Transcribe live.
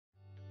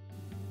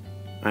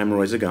I'm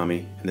Roy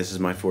Zagami, and this is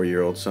my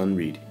 4-year-old son,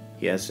 Reed.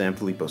 He has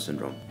Sanfilippo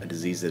syndrome, a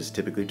disease that is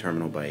typically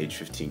terminal by age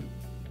 15.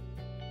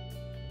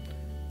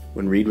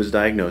 When Reed was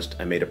diagnosed,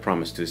 I made a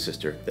promise to his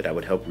sister that I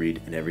would help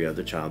Reed and every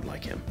other child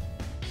like him.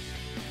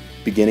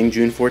 Beginning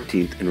June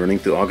 14th and running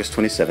through August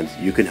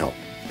 27th, you can help,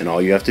 and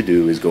all you have to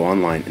do is go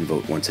online and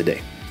vote once a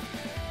day.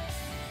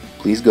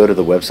 Please go to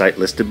the website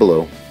listed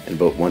below and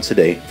vote once a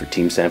day for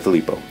Team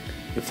Sanfilippo.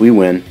 If we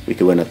win, we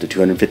could win up to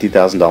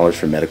 $250,000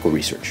 for medical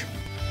research.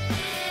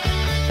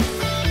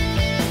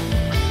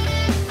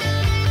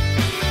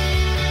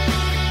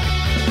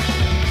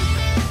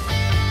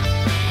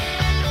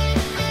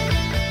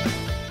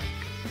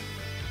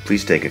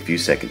 Please take a few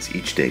seconds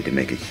each day to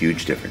make a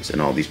huge difference in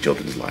all these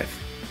children's lives.